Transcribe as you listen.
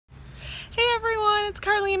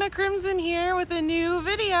Carlina Crimson here with a new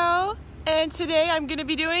video, and today I'm going to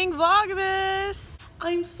be doing Vlogmas.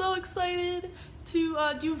 I'm so excited to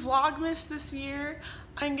do Vlogmas this year.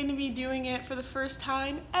 I'm going to be doing it for the first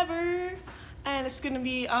time ever, and it's going to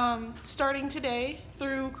be starting today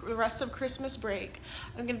through the rest of Christmas break.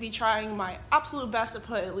 I'm going to be trying my absolute best to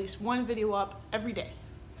put at least one video up every day.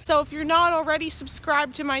 So if you're not already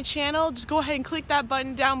subscribed to my channel, just go ahead and click that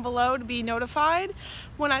button down below to be notified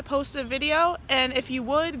when I post a video. And if you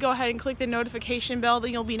would, go ahead and click the notification bell,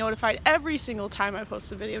 then you'll be notified every single time I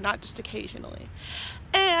post a video, not just occasionally.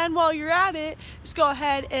 And while you're at it, just go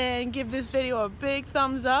ahead and give this video a big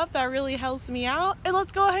thumbs up. That really helps me out. And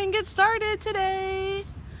let's go ahead and get started today.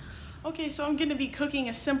 Okay, so I'm gonna be cooking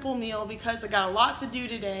a simple meal because I got a lot to do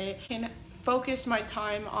today and focus my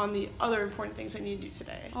time on the other important things I need to do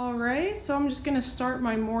today. All right, so I'm just gonna start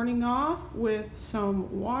my morning off with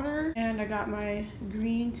some water, and I got my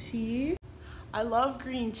green tea. I love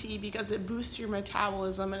green tea because it boosts your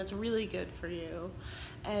metabolism and it's really good for you.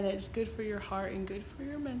 And it's good for your heart and good for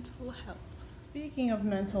your mental health. Speaking of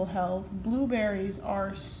mental health, blueberries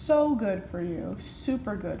are so good for you,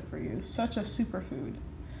 super good for you, such a superfood.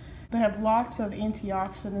 They have lots of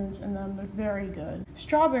antioxidants in them. They're very good.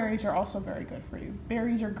 Strawberries are also very good for you.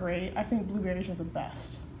 Berries are great. I think blueberries are the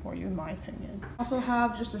best for you in my opinion. I also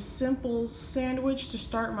have just a simple sandwich to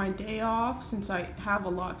start my day off since I have a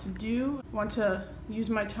lot to do. I want to use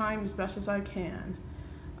my time as best as I can.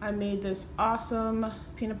 I made this awesome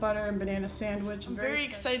peanut butter and banana sandwich. I'm very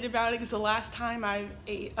excited about it because the last time I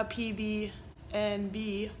ate a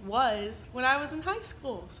PB&B was when I was in high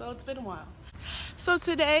school, so it's been a while. So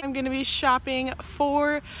today I'm going to be shopping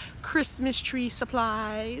for Christmas tree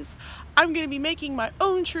supplies. I'm going to be making my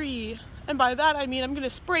own tree, and by that I mean I'm going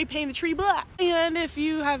to spray paint a tree black. And if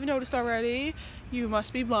you have noticed already, you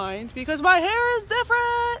must be blind because my hair is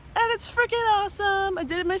different and it's freaking awesome. I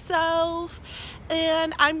did it myself,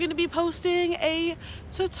 and I'm going to be posting a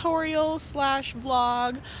tutorial slash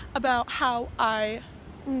vlog about how I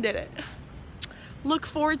did it. Look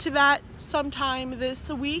forward to that sometime this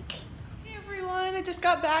week. I just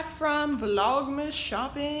got back from Vlogmas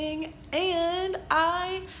shopping and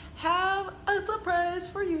I have a surprise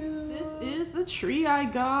for you. This is the tree I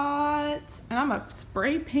got, and I'm a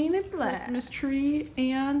spray painted black Christmas tree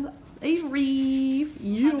and a wreath. I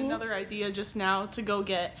had another idea just now to go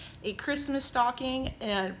get a Christmas stocking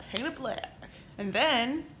and paint it black. And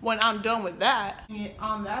then when I'm done with that, hang it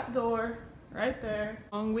on that door right there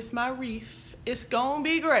along with my wreath. It's gonna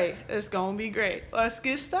be great. It's gonna be great. Let's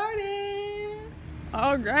get started.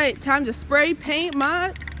 All right, time to spray paint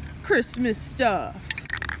my Christmas stuff.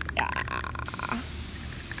 Yeah.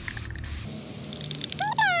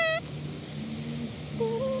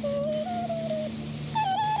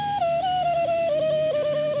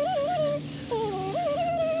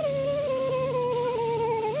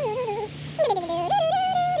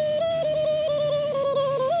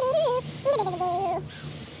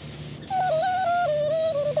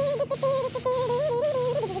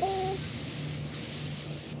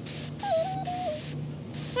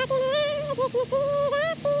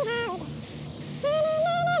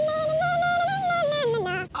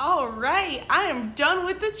 All right, I am done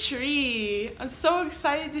with the tree. I'm so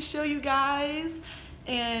excited to show you guys.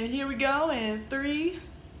 And here we go in 3,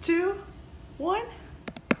 2, 1.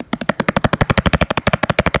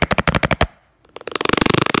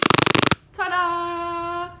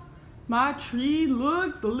 Ta-da! My tree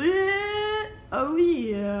looks lit. Oh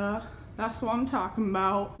yeah. That's what I'm talking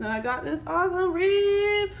about. Then I got this awesome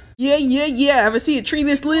wreath. Yeah. Ever see a tree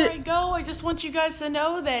this lit? Before I go, I just want you guys to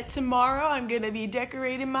know that tomorrow I'm gonna be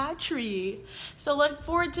decorating my tree. So look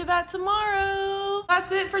forward to that tomorrow.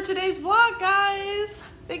 That's it for today's vlog, guys.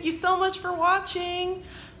 Thank you so much for watching.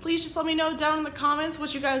 Please just let me know down in the comments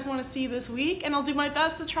what you guys want to see this week, and I'll do my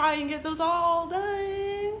best to try and get those all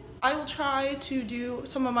done. I will try to do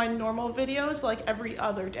some of my normal videos like every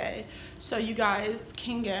other day, so you guys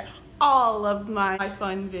can get all of my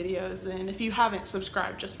fun videos in if you haven't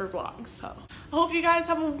subscribed just for vlogs. So I hope you guys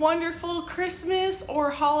have a wonderful Christmas or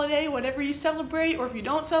holiday, whatever you celebrate, or if you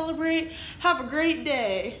don't celebrate, have a great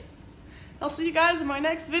day. I'll see you guys in my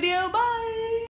next video. Bye.